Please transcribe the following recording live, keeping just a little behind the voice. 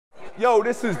Yo,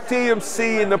 this is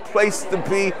DMC, and the place to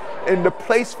be, and the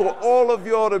place for all of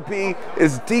y'all to be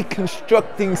is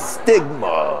deconstructing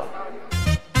stigma.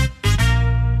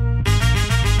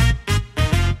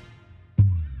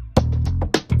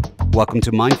 Welcome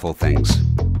to Mindful Things.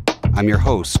 I'm your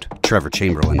host, Trevor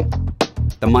Chamberlain.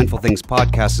 The Mindful Things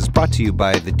podcast is brought to you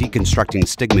by the Deconstructing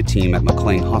Stigma team at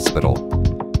McLean Hospital.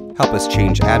 Help us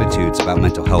change attitudes about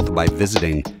mental health by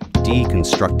visiting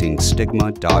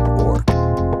deconstructingstigma.org.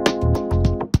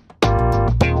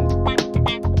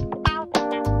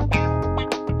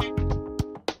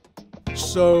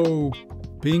 So,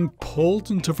 being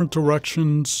pulled in different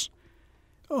directions,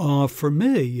 for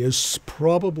me, is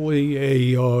probably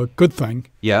a good thing.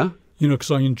 Yeah? You know, because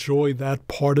I enjoy that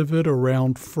part of it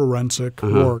around forensic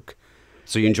work.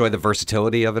 So you enjoy the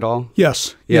versatility of it all?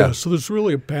 Yes. Yeah. Yeah. So there's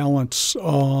really a balance.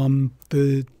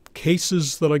 The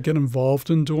cases that I get involved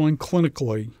in doing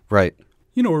clinically, Right.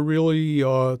 you know, are really,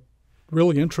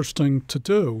 really interesting to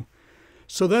do.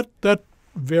 So that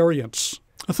variance,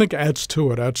 I think, adds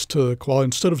to the quality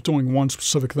instead of doing one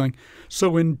specific thing.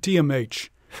 So in DMH.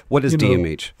 What is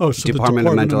DMH? So Department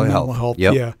of Mental Health.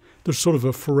 Yep. Yeah. There's sort of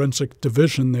a forensic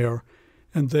division there,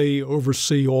 and they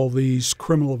oversee all these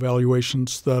criminal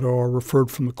evaluations that are referred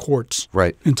from the courts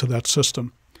into that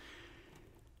system.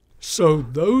 So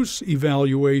those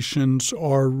evaluations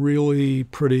are really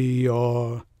pretty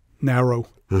narrow.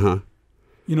 Uh-huh.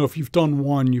 You know, if you've done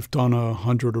one, you've done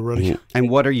 100 already. And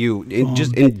what are you,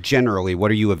 generally,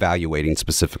 what are you evaluating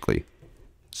specifically?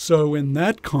 So in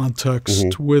that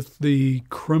context, with the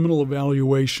criminal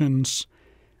evaluations,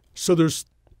 so there's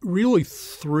really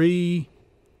three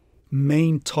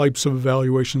main types of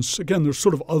evaluations. Again, there's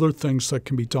sort of other things that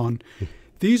can be done.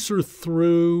 These are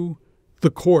through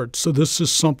the court. So this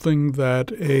is something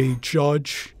that a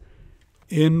judge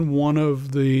in one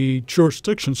of the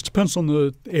jurisdictions, depends on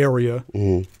the area,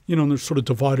 you know, and they're sort of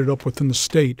divided up within the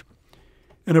state.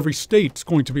 And every state's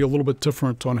going to be a little bit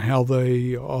different on how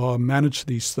they manage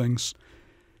these things.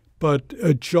 But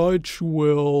a judge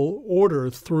will order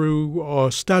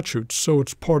through statutes, so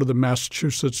it's part of the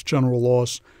Massachusetts general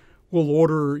laws, will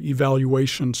order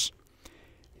evaluations.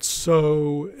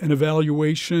 So an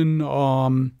evaluation,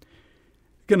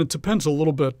 again, it depends a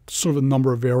little bit, sort of a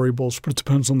number of variables, but it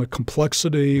depends on the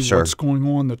complexity, what's going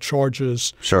on, the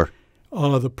charges. Sure.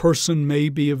 The person may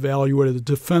be evaluated, the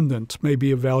defendant may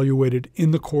be evaluated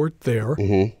in the court there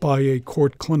by a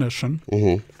court clinician,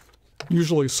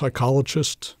 usually a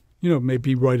psychologist, you know, may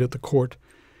be right at the court.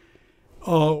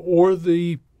 Or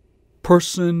the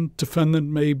defendant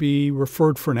may be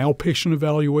referred for an outpatient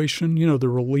evaluation. You know, they're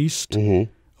released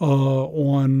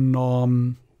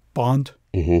on bond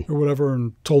or whatever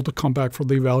and told to come back for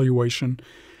the evaluation.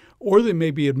 Or they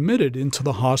may be admitted into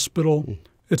the hospital.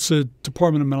 It's a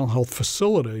Department of Mental Health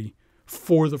facility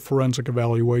for the forensic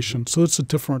evaluation. So it's a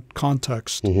different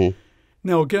context.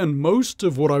 Now, again, most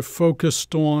of what I've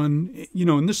focused on, you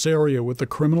know, in this area with the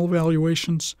criminal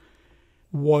evaluations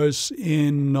was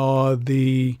in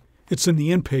the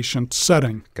inpatient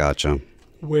setting. Gotcha.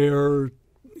 Where,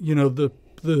 you know, the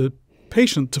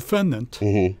patient defendant,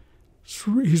 he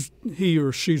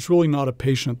or she's really not a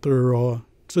patient.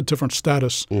 It's a different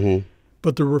status.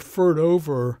 But they're referred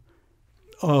over.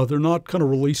 They're not kind of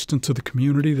released into the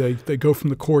community. They go from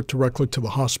the court directly to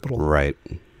the hospital. Right.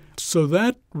 So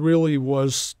that really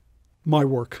was my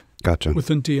work. Gotcha.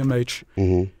 Within DMH.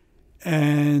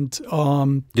 And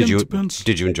did you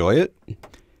enjoy it?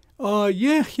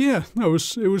 Yeah. No,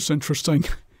 it was interesting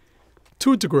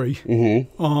to a degree. You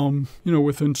know,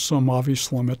 within some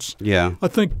obvious limits. Yeah. I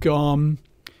think you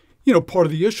know, part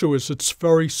of the issue is it's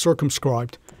very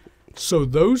circumscribed. So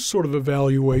those sort of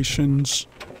evaluations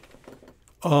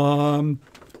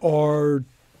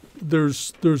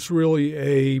there's really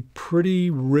a pretty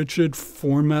rigid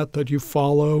format that you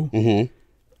follow,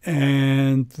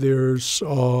 and there's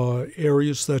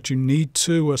areas that you need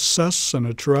to assess and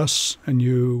address, and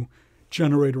you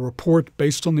generate a report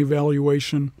based on the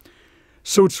evaluation.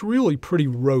 So it's really pretty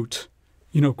rote,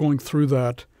 you know, going through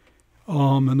that,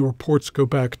 and the reports go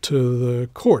back to the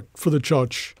court for the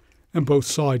judge and both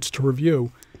sides to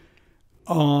review.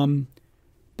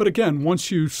 But again,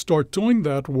 once you start doing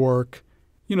that work,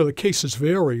 you know, the cases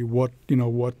vary, what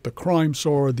the crimes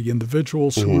are, the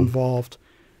individuals who are involved,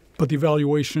 but the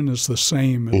evaluation is the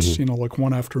same. It's, you know, like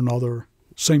one after another,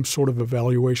 same sort of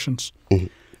evaluations.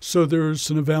 So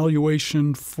there's an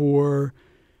evaluation for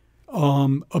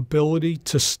ability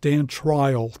to stand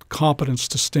trial, competence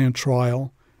to stand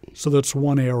trial. So that's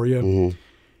one area.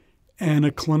 And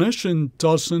a clinician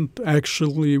doesn't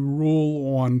actually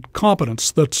rule on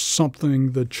competence. That's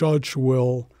something the judge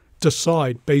will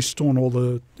decide based on all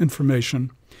the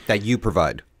information. That you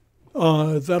provide.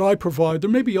 That I provide. There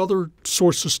may be other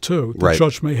sources too. The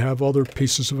judge may have other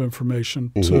pieces of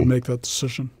information to make that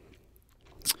decision.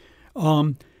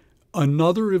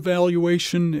 Another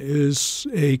evaluation is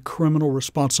a criminal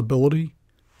responsibility,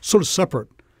 sort of separate.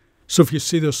 So if you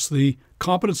see this, the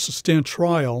competence to stand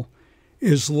trial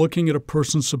is looking at a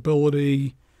person's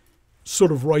ability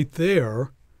sort of right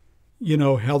there,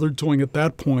 how they're doing at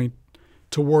that point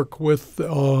to work with,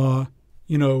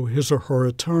 his or her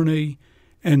attorney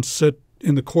and sit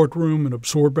in the courtroom and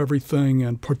absorb everything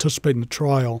and participate in the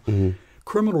trial.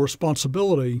 Criminal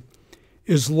responsibility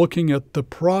is looking at the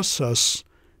process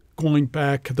going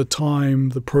back at the time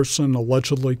the person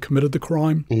allegedly committed the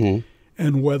crime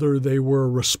and whether they were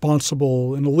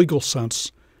responsible in a legal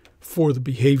sense for the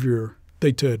behavior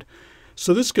they did.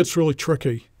 So this gets really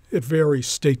tricky. It varies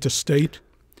state to state.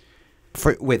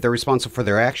 Wait, they're responsible for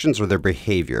their actions or their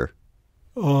behavior?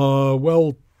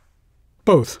 Well,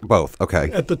 both. Both,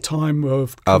 okay. At the time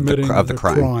of committing the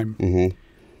crime.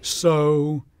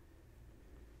 So,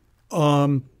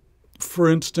 for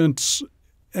instance,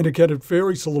 and again, it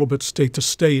varies a little bit state to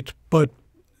state, but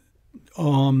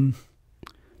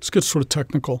this gets sort of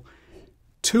technical.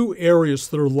 Two areas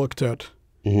that are looked at,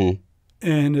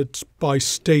 and it's by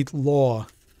state law.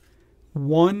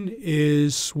 One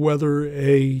is whether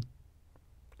a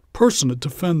person, a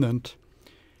defendant,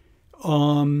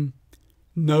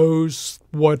 knows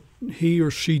what he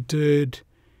or she did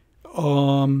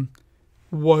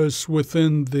was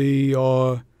within the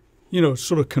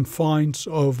sort of confines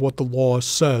of what the law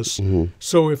says.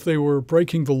 So if they were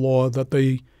breaking the law, that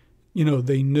they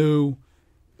knew,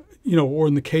 or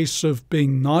in the case of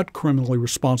being not criminally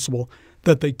responsible,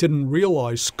 that they didn't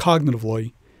realize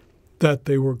cognitively that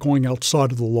they were going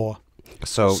outside of the law.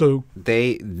 So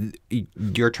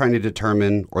you're trying to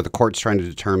determine, or the court's trying to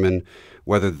determine,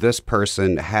 whether this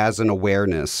person has an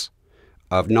awareness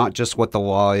of not just what the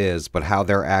law is, but how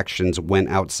their actions went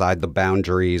outside the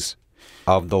boundaries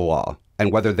of the law,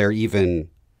 and whether they're even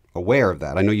aware of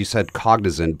that. I know you said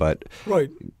cognizant, but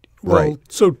right. Well,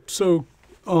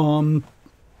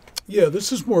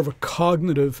 this is more of a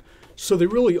cognitive. So they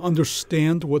really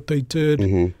understand what they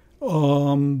did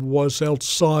was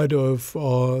outside of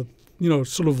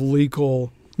sort of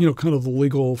legal, kind of the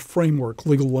legal framework,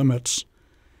 legal limits.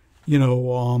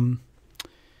 Trying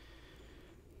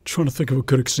to think of a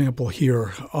good example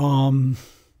here.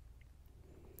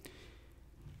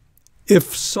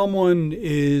 If someone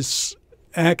is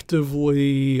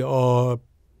actively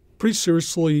pretty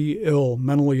seriously ill,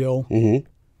 mentally ill,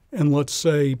 and let's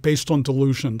say based on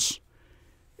delusions,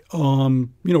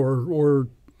 or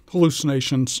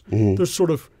hallucinations, they're sort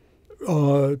of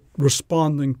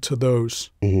responding to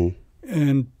those. And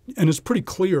it's pretty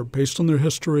clear based on their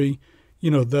history,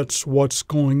 that's what's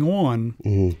going on.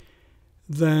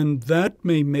 Then that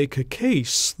may make a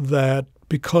case that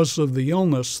because of the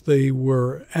illness, they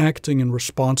were acting in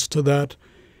response to that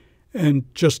and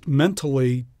just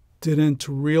mentally didn't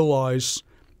realize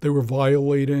they were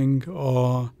violating,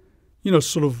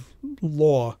 sort of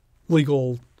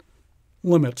legal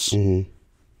limits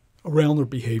around their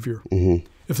behavior,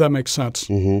 if that makes sense.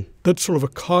 That's sort of a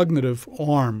cognitive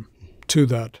arm to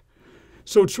that.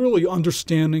 So it's really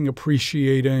understanding,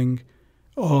 appreciating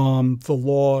the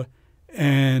law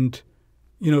and,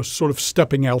 sort of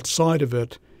stepping outside of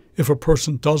it. If a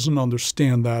person doesn't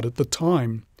understand that at the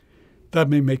time, that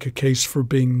may make a case for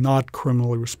being not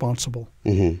criminally responsible.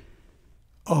 Do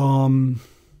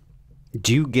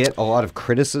you get a lot of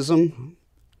criticism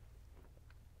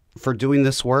for doing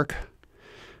this work?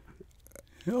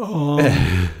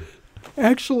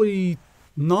 Actually,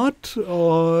 not.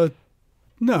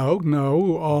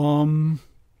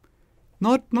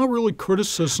 Not really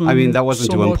criticism. I mean, that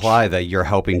wasn't so to much. imply that you're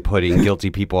helping putting guilty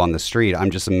people on the street.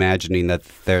 I'm just imagining that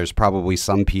there's probably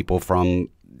some people from,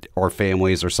 or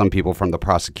families, or some people from the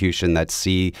prosecution that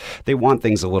they want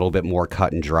things a little bit more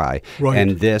cut and dry. Right.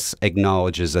 And this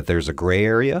acknowledges that there's a gray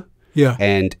area. Yeah.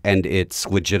 And it's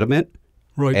legitimate.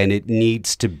 Right. And it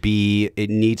needs to be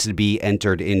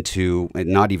entered into,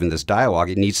 not even this dialogue,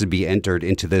 it needs to be entered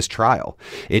into this trial.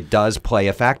 It does play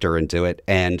a factor into it.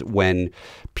 And when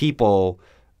people,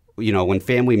 when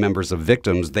family members of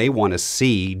victims, they want to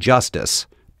see justice.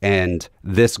 And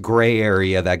this gray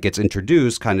area that gets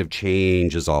introduced kind of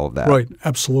changes all of that. Right,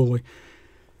 absolutely.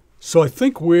 So I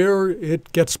think where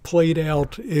it gets played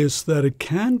out is that it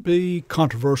can be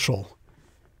controversial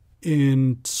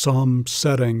in some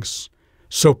settings.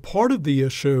 So part of the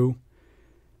issue,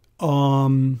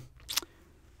 and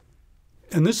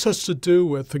this has to do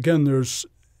with, again, there's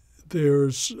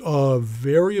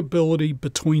variability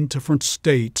between different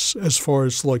states as far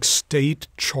as like state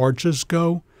charges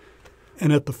go.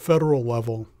 and at the federal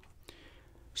level.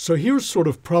 So here's sort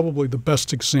of probably the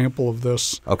best example of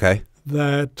this. Okay.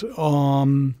 That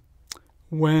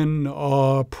when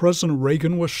President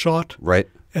Reagan was shot, right,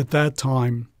 at that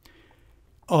time,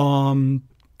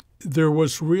 there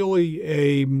was really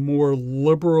a more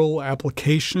liberal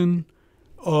application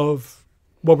of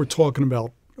what we're talking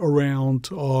about around,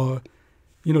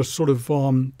 sort of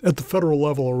at the federal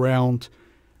level around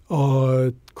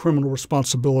criminal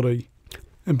responsibility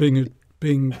and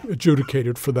being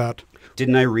adjudicated for that.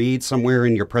 Didn't I read somewhere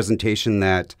in your presentation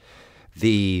that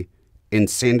the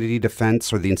insanity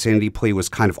defense or the insanity plea was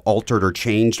kind of altered or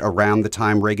changed around the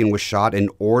time Reagan was shot in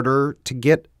order to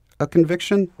get a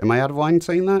conviction? Am I out of line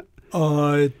saying that?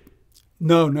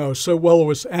 No. So, well, it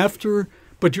was after,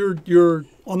 but you're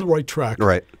on the right track.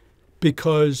 Right.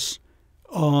 Because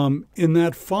in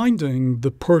that finding,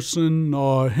 the person,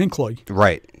 Hinckley,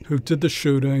 right, who did the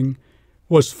shooting,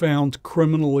 was found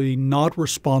criminally not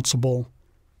responsible,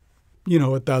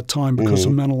 at that time because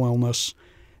of mental illness.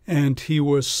 And he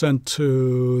was sent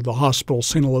to the hospital,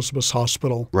 St. Elizabeth's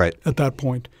Hospital, right, at that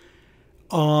point.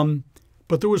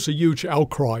 But there was a huge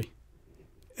outcry,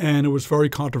 and it was very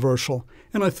controversial.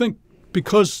 And I think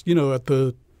because, in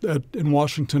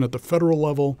Washington at the federal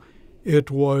level,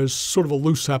 it was sort of a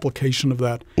loose application of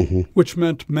that, which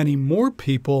meant many more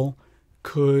people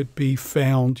could be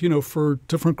found, for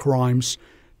different crimes.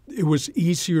 It was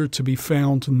easier to be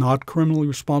found not criminally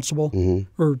responsible,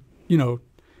 or,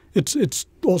 it's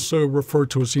also referred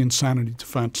to as the insanity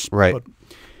defense. Right.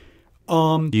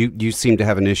 But, you seem to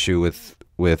have an issue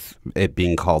with it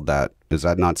being called that. Is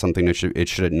that not something that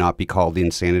should not be called the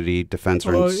insanity defense?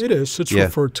 Or it is. It's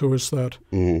referred to as that.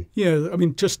 Yeah, I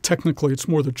mean, just technically, it's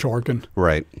more the jargon.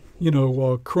 Right.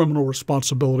 Criminal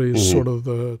responsibility is sort of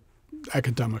the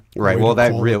academic. Right. Well,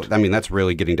 that's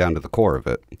really getting down to the core of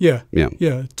it. Yeah.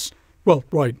 It's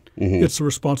right. It's the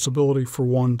responsibility for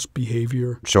one's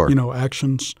behavior. Sure.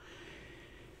 Actions.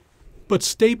 But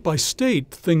state by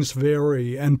state, things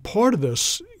vary, and part of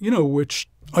this, which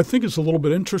I think is a little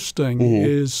bit interesting,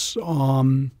 is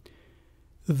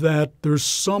that there's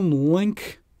some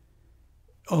link.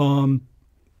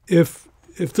 If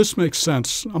this makes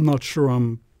sense, I'm not sure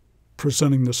I'm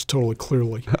presenting this totally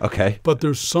clearly. Okay. But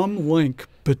there's some link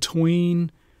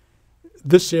between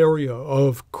this area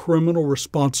of criminal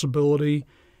responsibility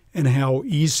and how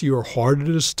easy or hard it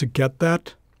is to get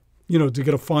that, to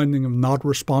get a finding of not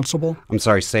responsible. I'm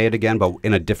sorry, say it again, but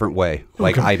in a different way.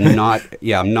 Like, okay.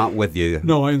 I'm not with you.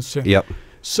 No, I understand. Yep.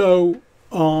 So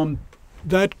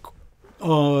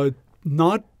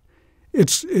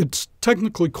it's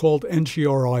technically called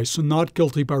NGRI, so not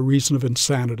guilty by reason of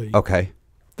insanity. Okay.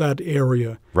 That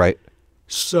area. Right.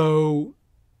 So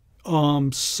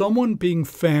someone being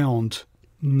found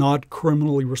not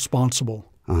criminally responsible,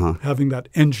 having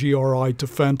that NGRI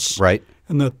defense, right,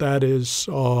 and that is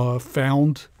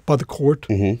found by the court.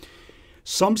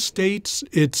 Some states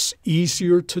it's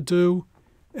easier to do,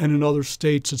 and in other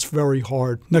states it's very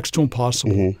hard, next to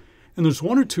impossible. And there's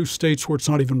one or two states where it's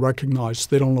not even recognized.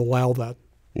 They don't allow that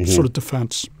sort of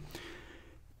defense.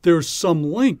 There's some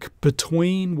link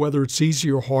between whether it's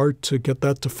easy or hard to get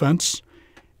that defense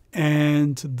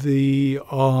and the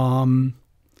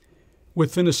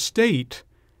within a state,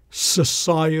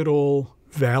 societal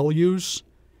values.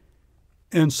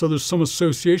 And so there's some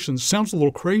association. It sounds a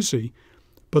little crazy,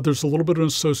 but there's a little bit of an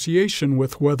association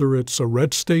with whether it's a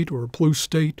red state or a blue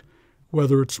state,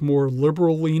 whether it's more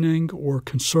liberal-leaning or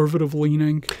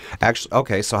conservative-leaning. Actually,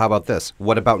 okay, so how about this?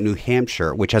 What about New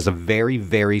Hampshire, which has a very,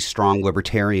 very strong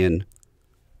libertarian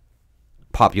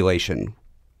population?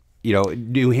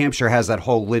 New Hampshire has that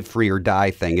whole live free or die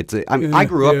thing. I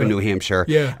grew up in New Hampshire,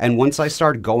 and once I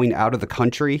started going out of the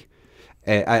country,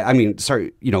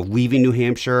 leaving New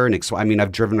Hampshire, and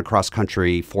I've driven across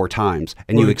country 4 times,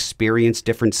 and you experience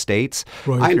different states.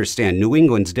 Right. I understand New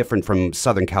England's different from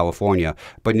Southern California,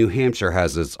 but New Hampshire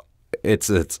has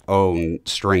its own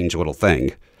strange little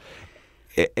thing.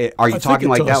 Are you talking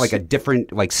like that? Like a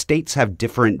different, like states have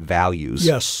different values?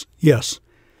 Yes.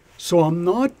 So I'm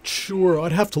not sure.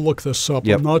 I'd have to look this up.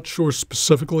 Yep. I'm not sure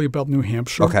specifically about New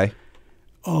Hampshire. Okay.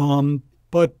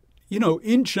 But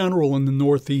in general, in the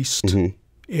Northeast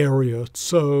area,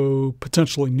 so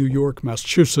potentially New York,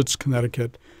 Massachusetts,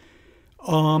 Connecticut,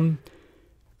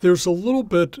 there's a little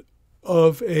bit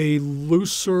of a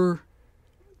looser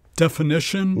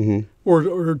definition,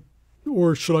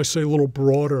 or should I say a little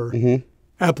broader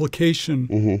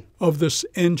application of this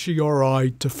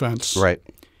NGRI defense. Right.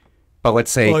 But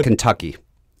let's say Kentucky.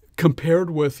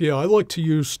 Compared with, I like to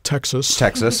use Texas.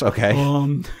 Texas, okay.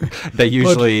 That's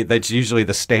usually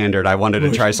the standard. I wanted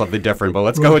to try something different, but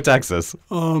let's go with Texas.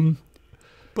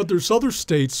 But there's other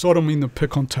states, so I don't mean to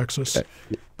pick on Texas,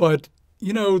 but,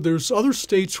 there's other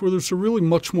states where there's a really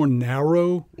much more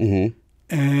narrow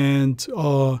and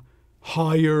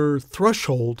higher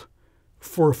threshold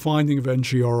for a finding of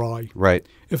NGRI. Right.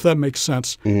 If that makes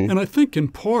sense. And I think in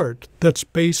part that's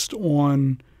based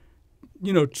on,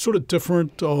 sort of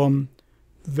different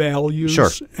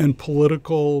values and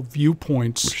political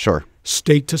viewpoints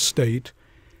state to state.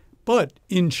 But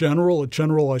in general, a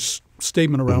generalized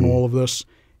statement around all of this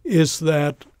is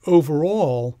that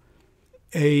overall,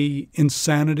 a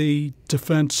insanity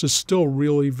defense is still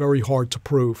really very hard to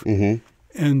prove.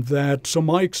 And that, so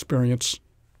my experience,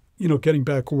 getting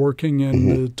back working in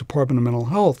the Department of Mental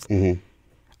Health,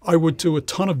 I would do a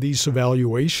ton of these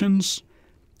evaluations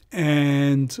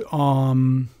and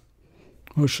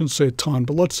I shouldn't say a ton,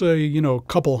 but let's say, a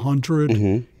couple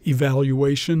hundred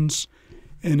evaluations.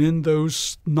 And in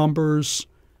those numbers,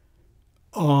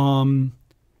 I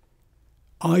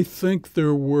think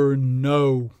there were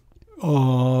not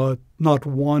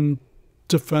one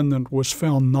defendant was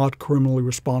found not criminally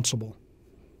responsible.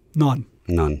 None.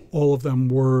 All of them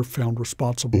were found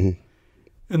responsible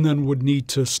and then would need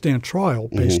to stand trial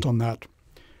based on that.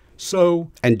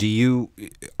 So, and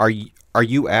are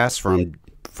you asked from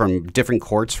different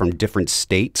courts from different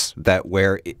states that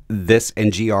where this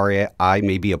NGRI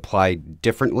may be applied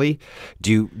differently?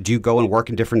 Do you go and work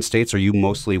in different states, or are you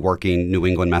mostly working New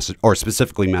England, or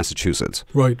specifically Massachusetts?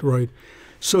 Right.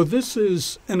 So this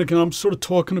is, and again, I'm sort of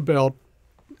talking about,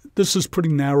 this is pretty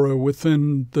narrow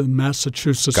within the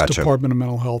Massachusetts Department of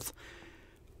Mental Health.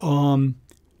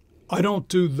 I don't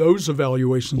do those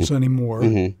evaluations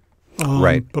anymore.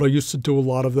 But I used to do a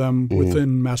lot of them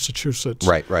within Massachusetts.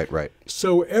 Right.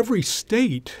 So every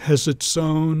state has its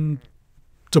own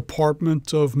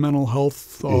Department of Mental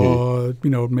Health,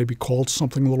 maybe called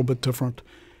something a little bit different.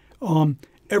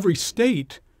 Every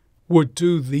state would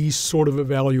do these sort of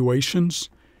evaluations.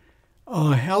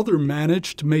 How they're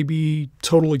managed may be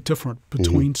totally different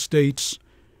between states,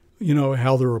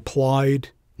 how they're applied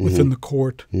within the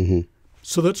court.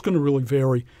 So that's going to really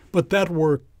vary. But that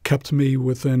work kept me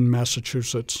within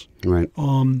Massachusetts. Right.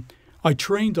 I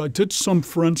did some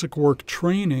forensic work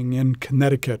training in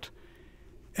Connecticut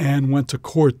and went to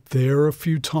court there a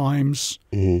few times.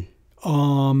 From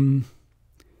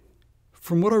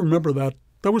what I remember, that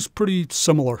was pretty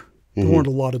similar. There weren't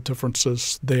a lot of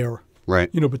differences there.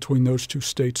 Right. Between those two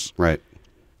states. Right.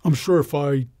 I'm sure if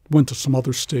I went to some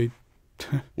other state,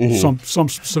 some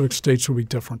specific states would be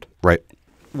different. Right.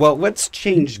 Well, let's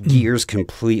change gears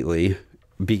completely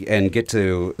and get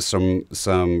to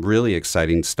some really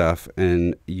exciting stuff.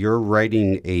 And you're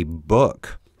writing a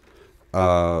book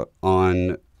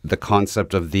on the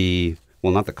concept of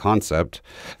not the concept,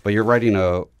 but you're writing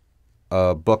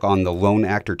a book on the lone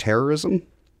actor terrorism?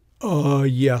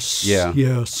 Yes. Yeah.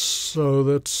 Yes. So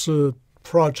that's a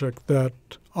project that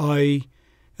I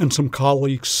and some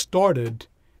colleagues started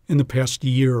in the past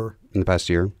year.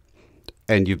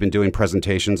 And you've been doing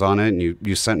presentations on it, and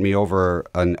you sent me over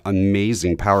an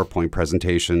amazing PowerPoint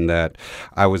presentation that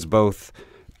I was both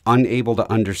unable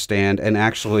to understand and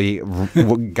actually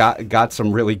got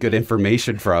some really good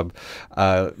information from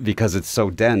because it's so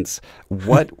dense.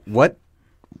 What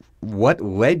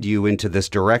led you into this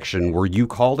direction? Were you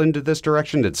called into this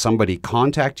direction? Did somebody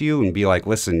contact you and be like,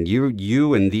 listen,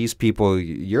 you and these people,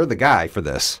 you're the guy for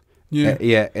this?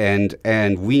 Yeah,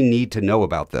 and we need to know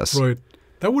about this. Right.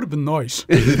 That would have been nice.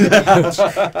 That's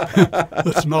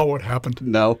not what happened.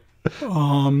 No.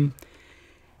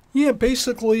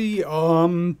 Basically,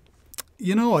 I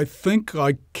think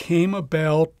I came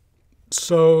about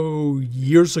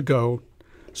years ago.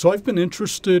 So I've been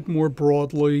interested more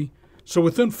broadly. So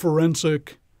within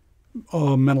forensic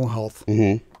mental health,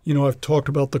 I've talked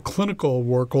about the clinical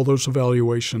work, all those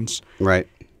evaluations. Right.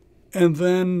 And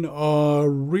then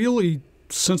really,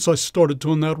 since I started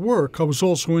doing that work, I was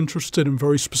also interested in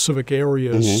very specific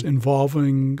areas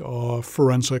involving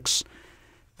forensics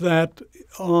that,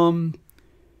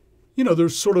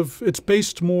 there's sort of, it's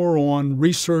based more on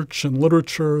research and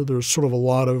literature. There's sort of a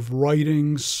lot of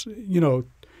writings,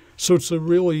 so it's a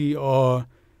really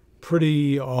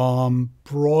pretty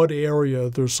broad area.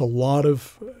 There's a lot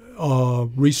of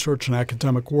research and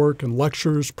academic work and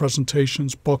lectures,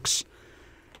 presentations, books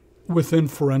within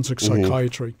forensic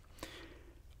psychiatry.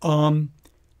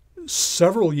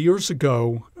 Several years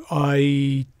ago,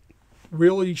 I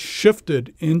really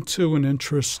shifted into an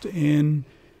interest in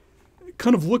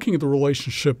kind of looking at the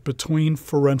relationship between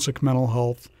forensic mental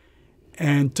health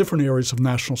and different areas of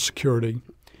national security.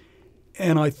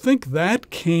 And I think that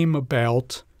came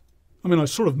about, I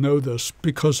sort of know this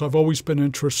because I've always been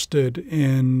interested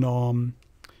in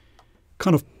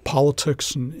kind of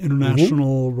politics and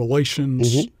international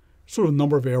relations, sort of a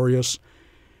number of areas.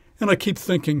 And I keep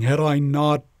thinking, had I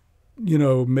not,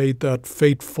 made that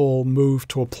fateful move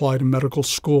to apply to medical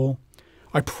school,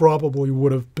 I probably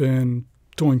would have been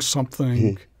doing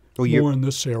something more in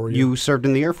this area. You served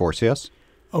in the Air Force, yes?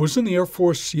 I was in the Air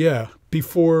Force,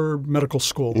 before medical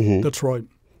school. That's right.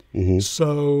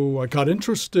 So I got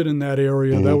interested in that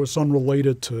area. That was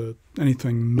unrelated to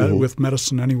anything with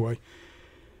medicine anyway.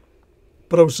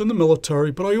 But I was in the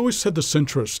military, but I always had this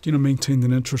interest, maintained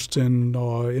an interest in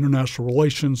international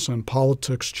relations and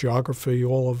politics, geography,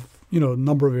 all of, a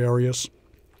number of areas.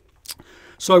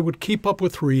 So I would keep up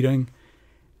with reading.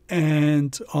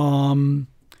 And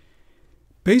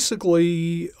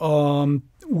basically,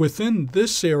 within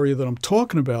this area that I'm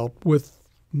talking about, with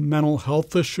mental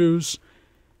health issues,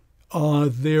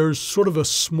 there's sort of a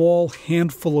small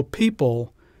handful of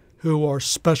people who are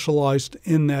specialized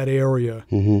in that area.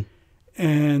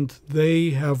 And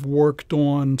they have worked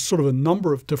on sort of a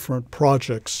number of different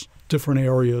projects, different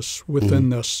areas within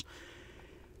this.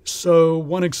 So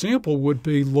one example would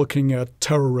be looking at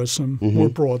terrorism more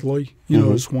broadly,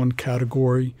 as one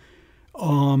category.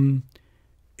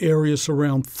 Areas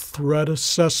around threat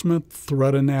assessment,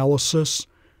 threat analysis,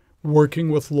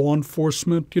 working with law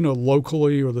enforcement,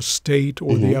 locally or the state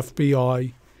or the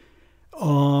FBI.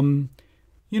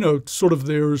 Sort of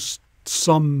there's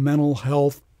some mental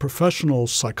health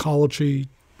professionals, psychology,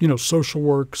 social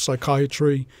work,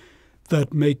 psychiatry,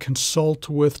 that may consult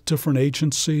with different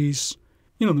agencies,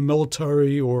 the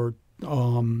military or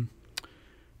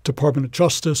Department of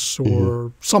Justice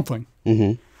or something.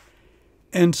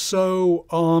 And so,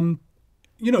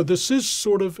 this is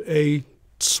sort of a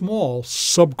small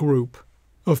subgroup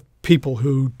of people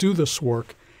who do this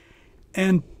work.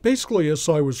 And basically, as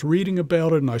I was reading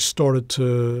about it and I started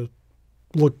to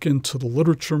look into the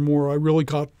literature more, I really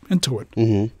got into it.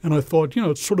 And I thought,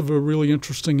 it's sort of a really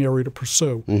interesting area to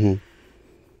pursue.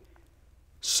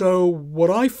 So what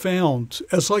I found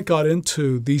as I got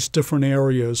into these different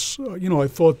areas, I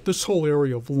thought this whole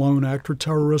area of lone actor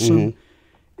terrorism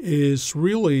is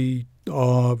really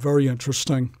very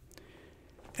interesting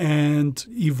and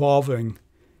evolving.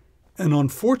 And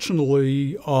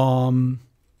unfortunately,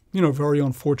 very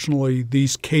unfortunately,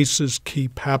 these cases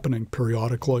keep happening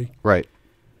periodically. Right.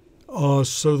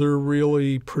 So they're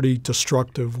really pretty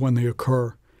destructive when they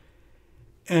occur.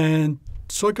 And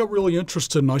so I got really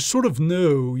interested, and I sort of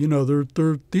knew,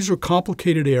 these are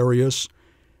complicated areas,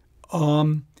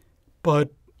 but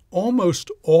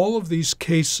almost all of these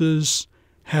cases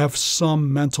have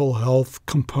some mental health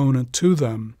component to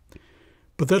them.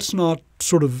 But that's not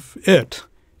sort of it.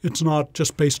 It's not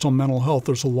just based on mental health.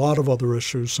 There's a lot of other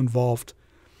issues involved.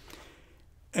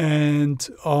 And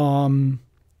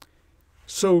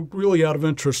so really out of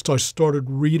interest, I started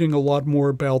reading a lot more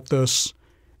about this,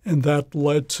 and that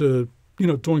led to,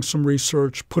 doing some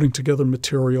research, putting together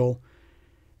material,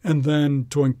 and then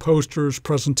doing posters,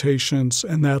 presentations,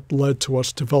 and that led to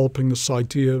us developing this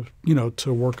idea,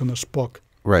 to work on this book.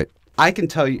 Right. I can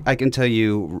tell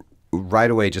you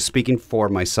right away, just speaking for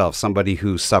myself, somebody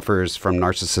who suffers from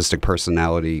narcissistic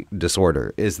personality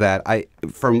disorder, is that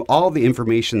from all the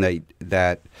information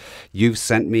that you've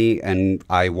sent me, and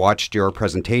I watched your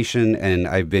presentation, and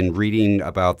I've been reading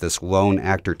about this lone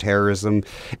actor terrorism,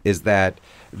 is that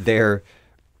there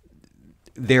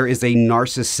is a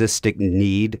narcissistic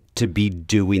need to be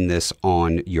doing this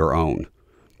on your own,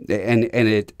 and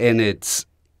it's.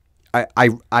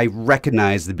 I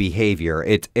recognize the behavior.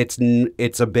 It's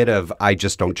a bit of I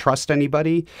just don't trust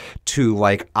anybody to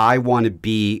like I want to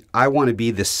be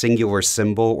the singular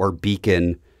symbol or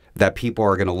beacon that people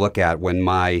are going to look at when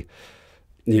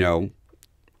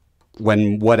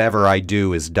when whatever I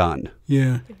do is done.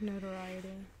 Yeah.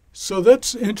 So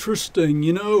that's interesting.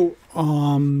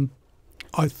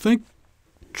 I think,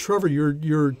 Trevor,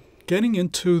 you're getting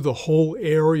into the whole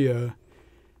area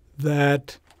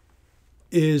that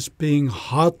is being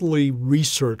hotly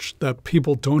researched that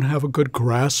people don't have a good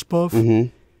grasp of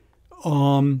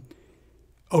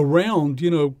around,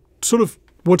 sort of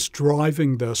what's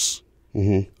driving this.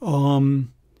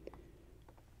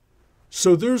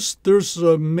 So there's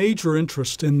a major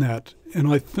interest in that. And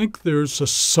I think there's a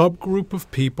subgroup of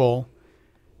people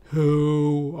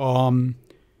who,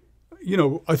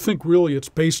 I think really it's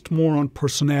based more on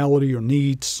personality or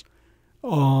needs,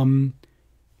 where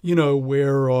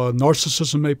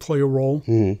narcissism may play a role.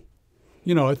 I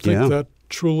think that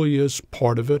truly is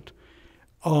part of it.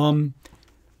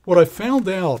 What I found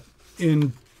out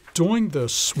in doing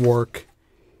this work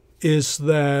is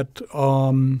that,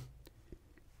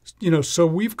 so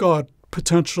we've got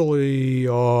potentially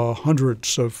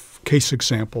hundreds of case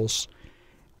examples.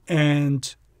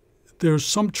 And there's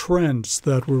some trends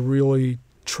that we're really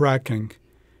tracking.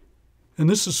 And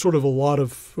this is sort of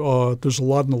there's a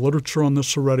lot in the literature on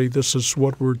this already. This is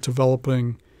what we're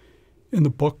developing in the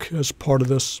book as part of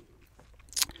this.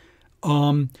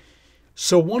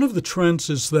 So one of the trends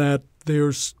is that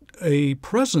there's a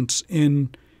presence in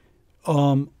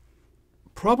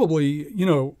probably,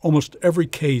 almost every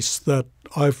case that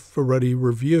I've already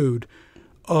reviewed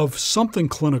of something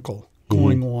clinical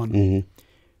going on.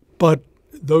 But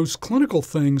those clinical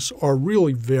things are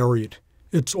really varied.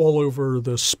 It's all over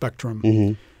the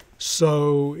spectrum.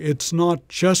 So it's not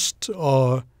just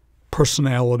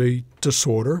personality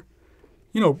disorder,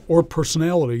 or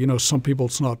personality. Some people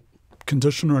it's not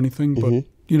condition or anything, but,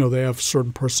 they have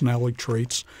certain personality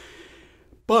traits.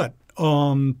 But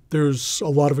there's a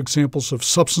lot of examples of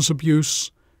substance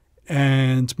abuse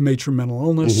and major mental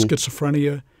illness,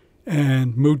 schizophrenia,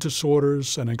 and mood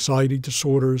disorders and anxiety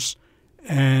disorders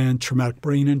and traumatic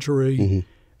brain injury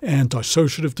and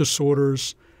dissociative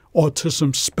disorders.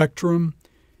 Autism spectrum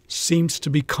seems to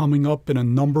be coming up in a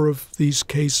number of these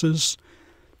cases.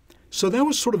 So that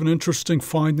was sort of an interesting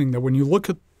finding that when you look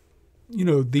at,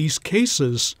 these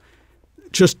cases,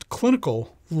 just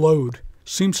clinical load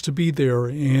seems to be there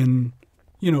in,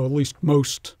 at least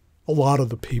a lot of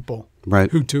the people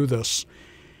who do this.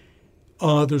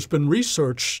 There's been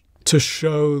research to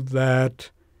show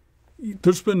that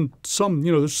there's been some,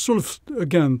 there's sort of,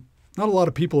 again, not a lot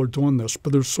of people are doing this,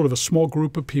 but there's sort of a small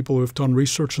group of people who have done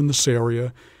research in this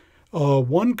area.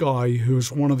 One guy who's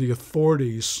one of the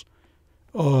authorities,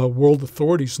 world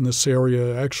authorities in this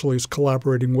area, actually is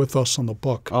collaborating with us on the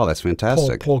book. Oh, that's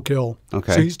fantastic. Paul Gill.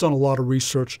 Okay. So he's done a lot of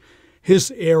research.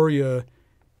 His area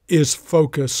is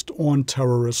focused on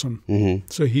terrorism.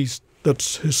 So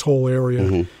that's his whole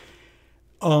area.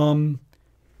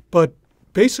 But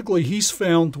basically he's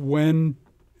found when,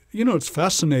 it's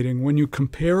fascinating when you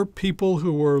compare people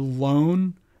who are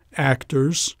lone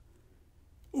actors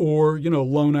or,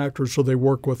 lone actors or they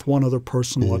work with one other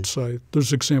person, let's say.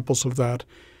 There's examples of that.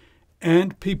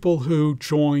 And people who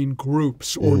join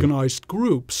groups, organized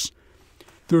groups,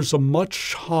 there's a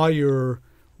much higher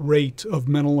rate of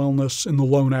mental illness in the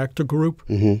lone actor group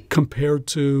compared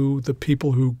to the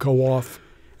people who go off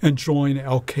and join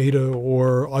Al-Qaeda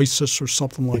or ISIS or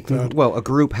something like that. Well, a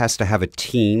group has to have a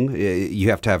team. You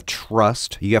have to have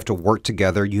trust. You have to work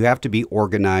together. You have to be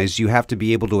organized. You have to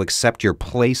be able to accept your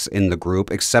place in the group,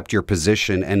 accept your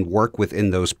position, and work within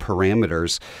those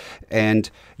parameters. And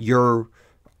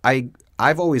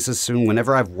I've always assumed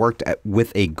whenever I've worked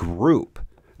with a group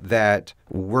that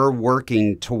we're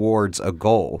working towards a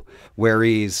goal.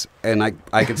 Whereas, and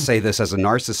I could say this as a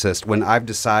narcissist, when I've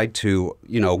decided to,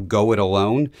 go it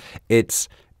alone, it's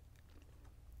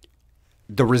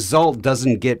the result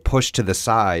doesn't get pushed to the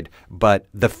side, but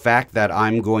the fact that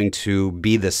I'm going to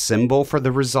be the symbol for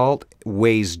the result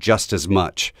weighs just as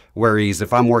much. Whereas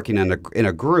if I'm working in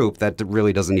a group, that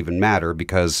really doesn't even matter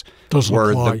because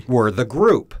we're the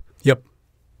group.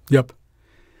 Yep.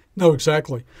 No,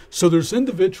 exactly. So there's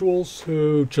individuals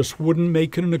who just wouldn't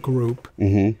make it in a group.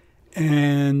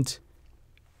 And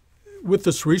with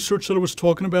this research that I was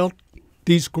talking about,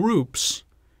 these groups,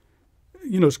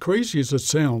 as crazy as it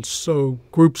sounds, so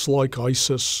groups like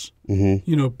ISIS,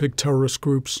 big terrorist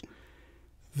groups,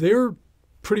 they're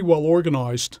pretty well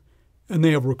organized and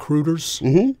they have recruiters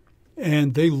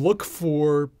and they look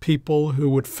for people who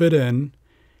would fit in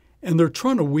and they're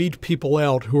trying to weed people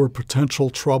out who are potential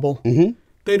trouble.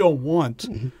 They don't want.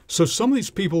 So some of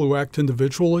these people who act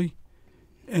individually,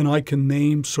 and I can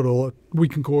name we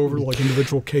can go over like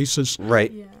individual cases.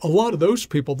 Right. Yeah. A lot of those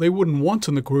people, they wouldn't want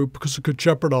in the group because it could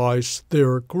jeopardize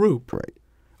their group. Right.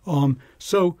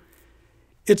 So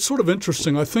it's sort of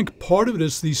interesting. I think part of it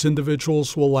is these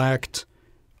individuals will act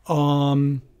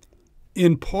in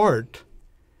part.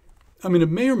 I mean,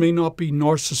 it may or may not be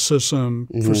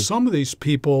narcissism. For some of these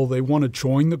people, they want to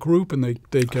join the group and they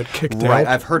get kicked out. Right,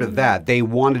 I've heard of that. They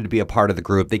wanted to be a part of the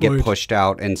group. They get pushed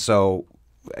out, and so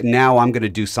now I'm going to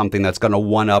do something that's going to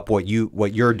one-up what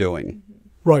you're doing.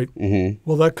 Right.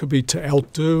 Well, that could be to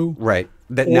outdo. Right.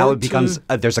 That now it becomes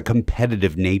there's a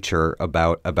competitive nature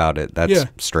about it. That's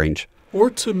strange.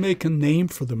 Or to make a name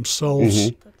for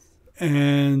themselves,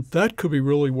 and that could be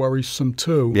really worrisome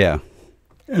too. Yeah.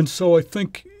 And so I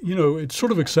think, it's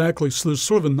sort of exactly, so there's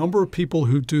sort of a number of people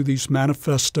who do these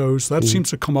manifestos. That seems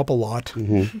to come up a lot.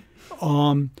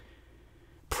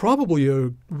 Probably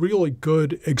a really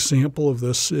good example of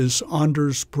this is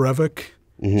Anders Breivik.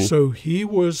 So he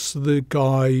was the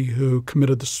guy who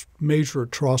committed this major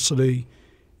atrocity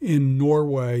in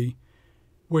Norway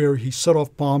where he set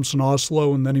off bombs in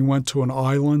Oslo and then he went to an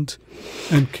island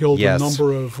and killed a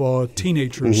number of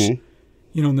teenagers,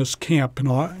 in this camp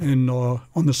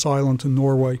on this island in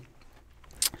Norway.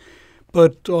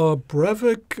 But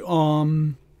Breivik,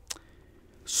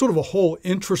 sort of a whole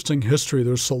interesting history.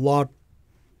 There's a lot,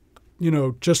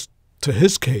 just to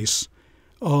his case.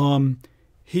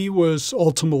 He was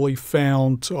ultimately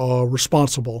found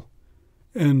responsible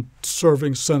and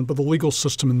serving sentence, but the legal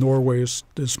system in Norway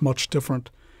is much different.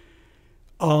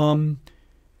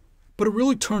 But it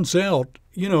really turns out,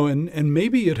 and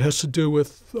maybe it has to do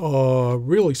with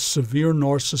really severe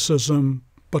narcissism,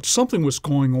 but something was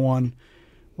going on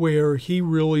where he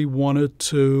really wanted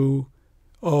to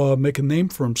make a name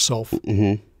for himself,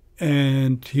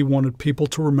 and he wanted people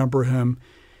to remember him.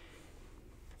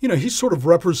 He sort of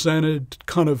represented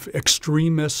kind of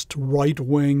extremist,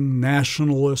 right-wing,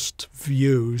 nationalist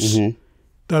views.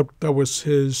 That was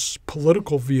his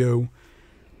political view.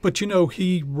 But,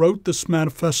 he wrote this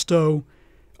manifesto.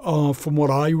 From what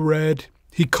I read,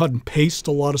 he cut and pasted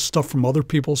a lot of stuff from other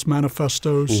people's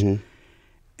manifestos.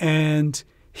 And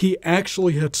he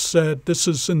actually had said, this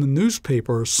is in the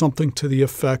newspaper, something to the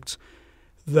effect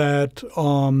that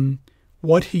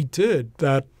what he did,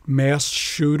 that mass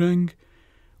shooting,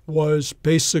 was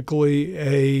basically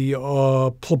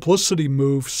a publicity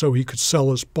move so he could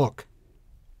sell his book,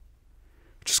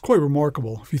 which is quite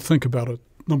remarkable if you think about it.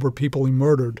 Number of people he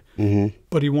murdered,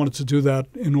 but he wanted to do that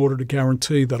in order to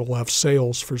guarantee that he'll have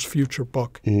sales for his future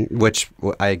book. Which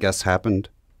I guess happened.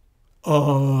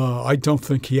 I don't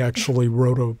think he actually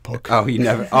wrote a book. Oh, he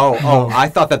never. Oh, I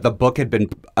thought that the book had been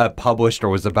published or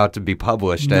was about to be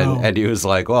published, and he was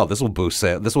like, "Well, this will boost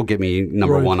sales. This will get me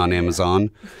number one on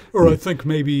Amazon." Or I think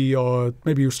maybe he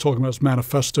was talking about his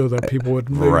manifesto that people would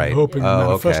maybe hoping the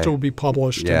manifesto would be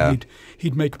published and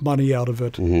he'd make money out of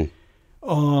it.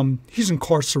 He's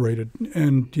incarcerated,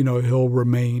 and he'll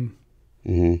remain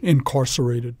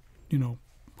incarcerated,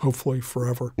 hopefully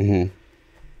forever.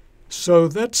 So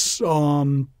that's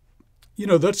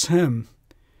that's him.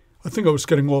 I think I was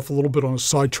getting off a little bit on a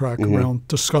sidetrack around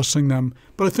discussing them,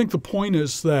 but I think the point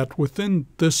is that within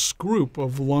this group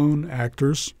of lone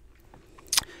actors,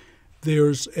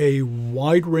 there's a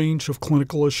wide range of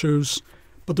clinical issues,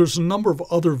 but there's a number of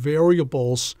other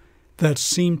variables that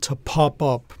seem to pop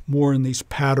up more in these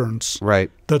patterns.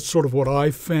 Right. That's sort of what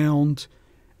I found,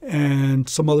 and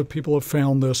some other people have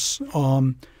found this.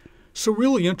 So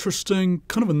really interesting,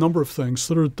 kind of a number of things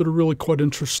that are really quite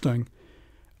interesting.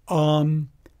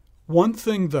 One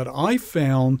thing that I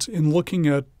found in looking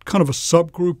at kind of a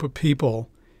subgroup of people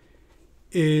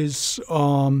is,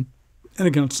 and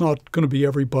again, it's not going to be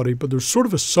everybody, but there's sort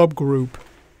of a subgroup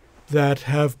that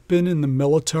have been in the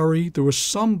military. There was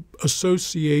some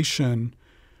association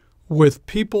with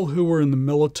people who were in the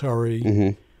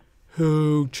military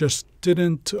who just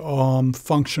didn't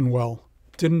function well,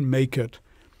 didn't make it.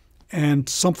 And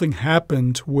something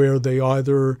happened where they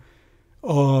either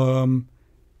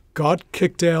got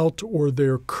kicked out or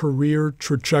their career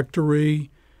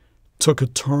trajectory took a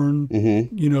turn,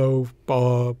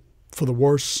 for the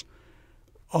worse,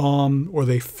 or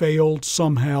they failed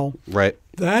somehow. Right.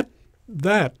 That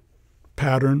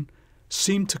pattern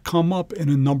seemed to come up in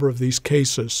a number of these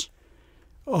cases.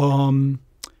 So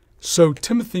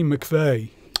Timothy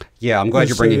McVeigh. Yeah, I'm glad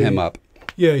you're bringing him up.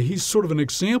 Yeah, he's sort of an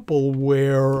example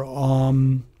where,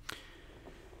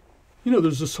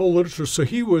 there's this whole literature. So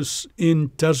he was in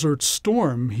Desert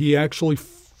Storm. He actually,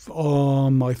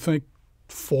 I think,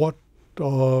 fought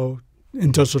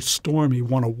in Desert Storm. He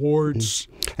won awards.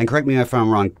 And correct me if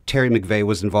I'm wrong, Terry McVeigh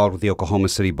was involved with the Oklahoma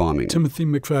City bombing. Timothy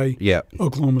McVeigh. Yeah.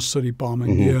 Oklahoma City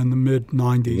bombing, in the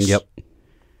mid-'90s. Yep.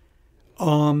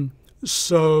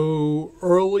 So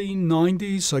early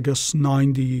 90s, I guess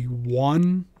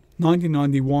 91,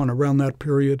 around that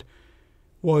period,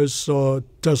 was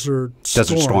Desert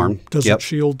Storm. Desert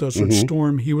Shield, Desert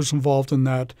Storm. He was involved in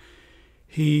that.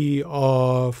 He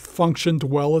functioned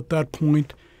well at that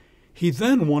point. He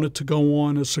then wanted to go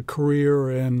on as a career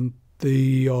in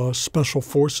the Special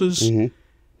Forces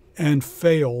and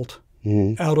failed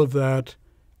out of that,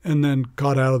 and then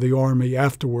got out of the Army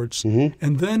afterwards.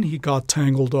 And then he got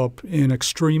tangled up in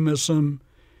extremism.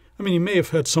 I mean, he may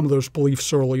have had some of those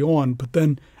beliefs early on, but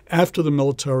then after the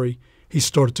military, he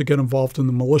started to get involved in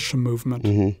the militia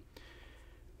movement.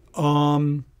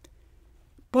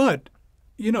 But,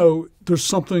 there's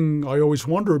something I always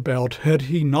wonder about. Had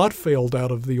he not failed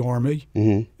out of the Army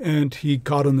and he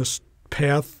got on this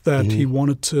path that he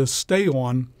wanted to stay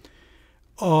on,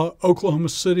 Oklahoma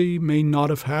City may not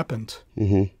have happened. I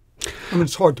mean,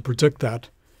 it's hard to predict that.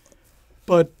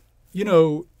 But,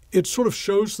 it sort of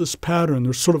shows this pattern.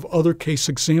 There's sort of other case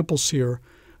examples here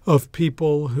of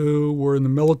people who were in the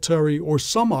military or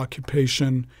some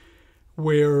occupation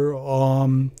where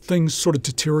things sort of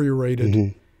deteriorated.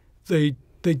 Mm-hmm.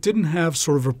 They didn't have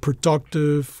sort of a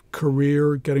productive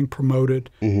career getting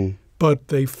promoted, Mm-hmm. but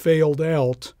they failed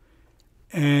out.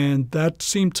 And that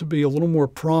seemed to be a little more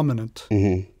prominent,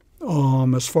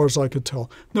 as far as I could tell.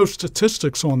 No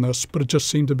statistics on this, but it just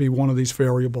seemed to be one of these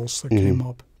variables that came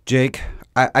up. Jake,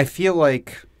 I feel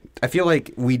like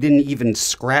we didn't even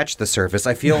scratch the surface.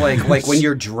 I feel like when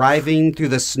you're driving through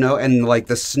the snow and like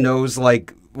the snow's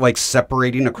like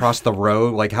separating across the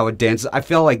road, like how it dances. I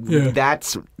feel like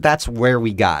that's where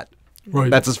we got.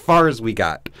 Right. That's as far as we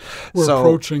got. We're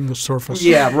approaching the surface.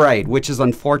 Yeah, right, which is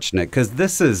unfortunate because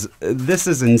this is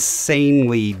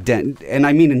insanely dense, and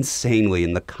I mean insanely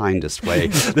in the kindest way.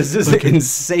 This is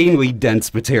insanely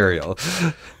dense material,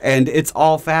 and it's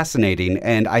all fascinating.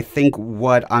 And I think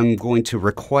what I'm going to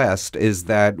request is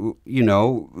that, you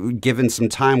know, given some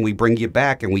time, we bring you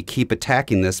back and we keep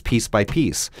attacking this piece by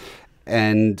piece.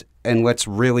 And let's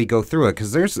really go through it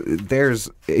because there's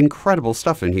incredible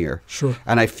stuff in here. Sure.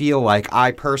 And I feel like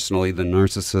I personally, the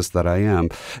narcissist that I am,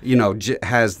 you know,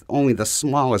 has only the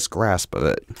smallest grasp of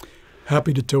it.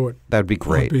 Happy to do it. That'd be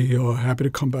great. I'd be happy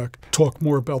to come back, talk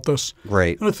more about this.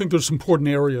 Great. And I think there's important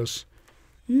areas.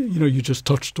 You know, you just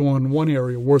touched on one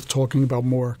area worth talking about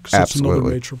more because that's another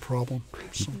major problem.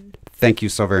 So. Thank you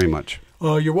so very much.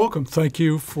 You're welcome. Thank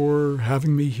you for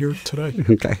having me here today.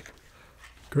 Okay.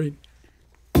 Great.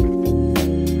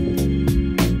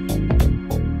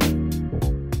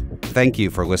 Thank you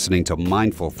for listening to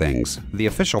Mindful Things, the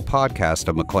official podcast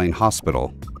of McLean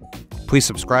Hospital. Please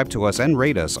subscribe to us and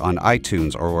rate us on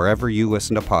iTunes or wherever you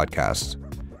listen to podcasts.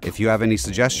 If you have any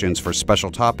suggestions for special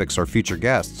topics or future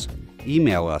guests,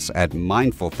 email us at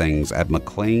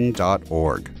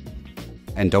mindfulthings@mclean.org.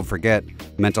 And don't forget,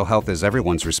 mental health is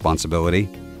everyone's responsibility.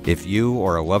 If you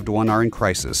or a loved one are in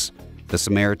crisis, the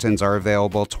Samaritans are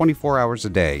available 24 hours a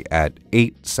day at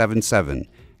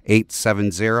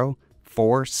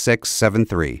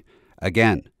 877-870-4673.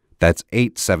 Again, that's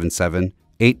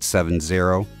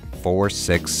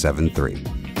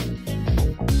 877-870-4673.